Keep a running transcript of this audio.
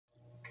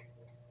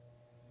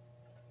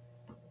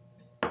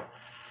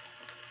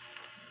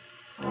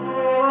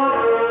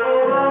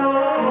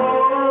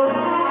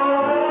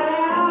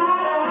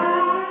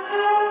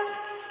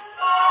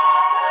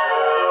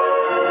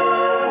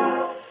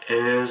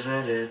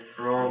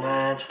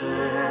romantic?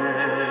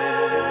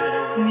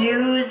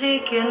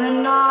 Music in the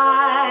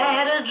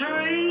night, a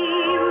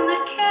dream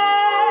that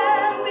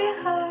can be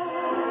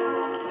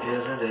heard.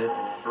 Isn't it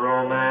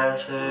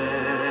romantic?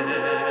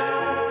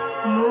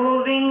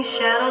 Moving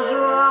shadows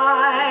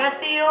write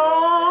the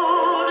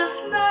oldest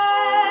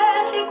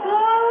magic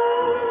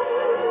word.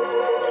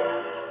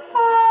 I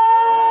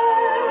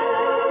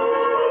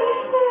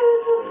hear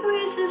the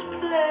breezes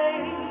play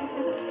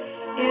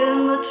in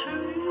the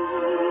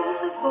trees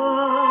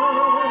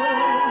above.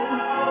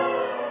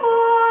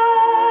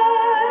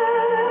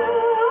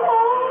 While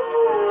all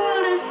the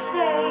world is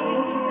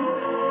saying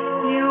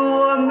you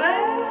were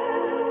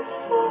meant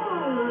for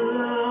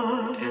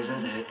love.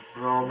 Isn't it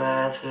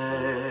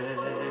romantic?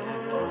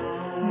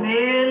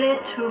 Merely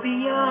to be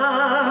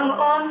young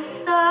on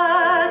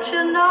such a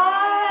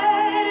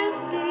night as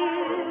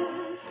this.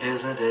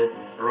 Isn't it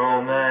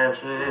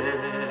romantic?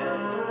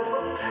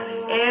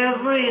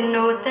 Every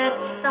note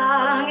that's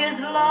sung is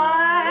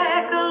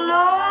like a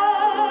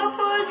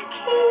lover's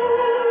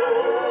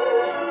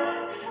kiss.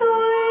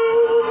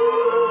 Sweet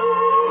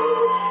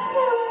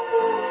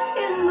symphonies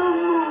in the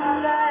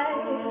moonlight.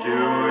 Do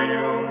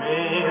you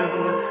mean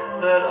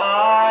that I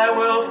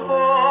will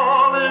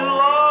fall in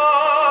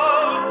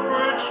love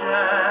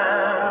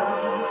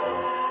perchance?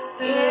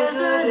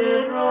 Isn't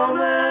it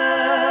romantic?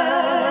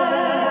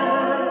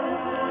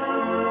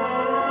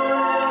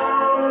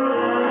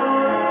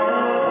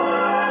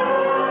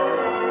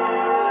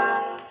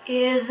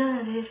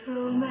 Isn't it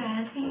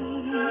romantic?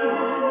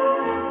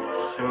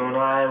 Soon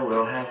I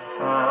will have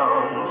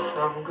found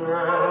some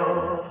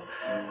girl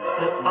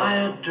that I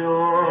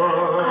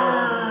adore.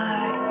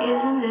 Ah,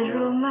 isn't it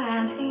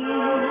romantic?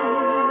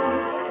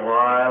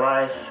 While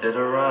I sit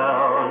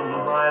around,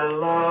 my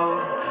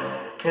love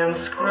can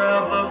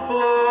scrub the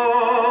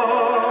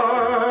floor.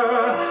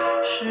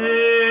 She'll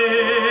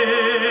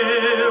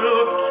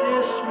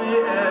kiss me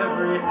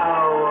every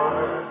hour,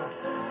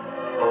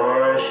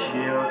 or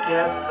she'll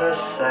get the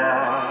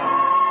sack.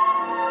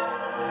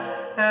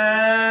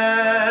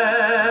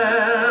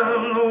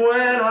 And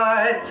when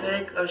I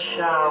take a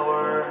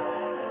shower,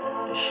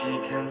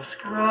 she can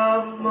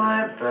scrub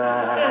my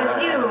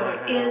back.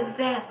 Is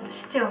that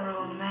still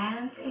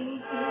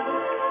romantic?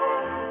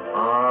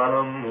 On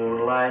a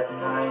moonlight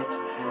night,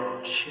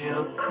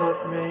 she'll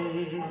cook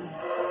me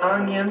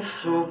onion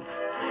soup.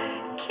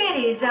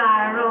 Kitties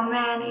are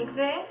romantic,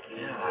 Vic.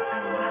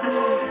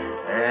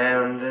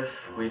 And if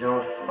we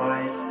don't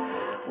fight,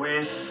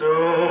 we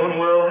soon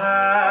will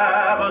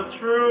have a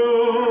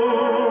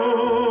truce.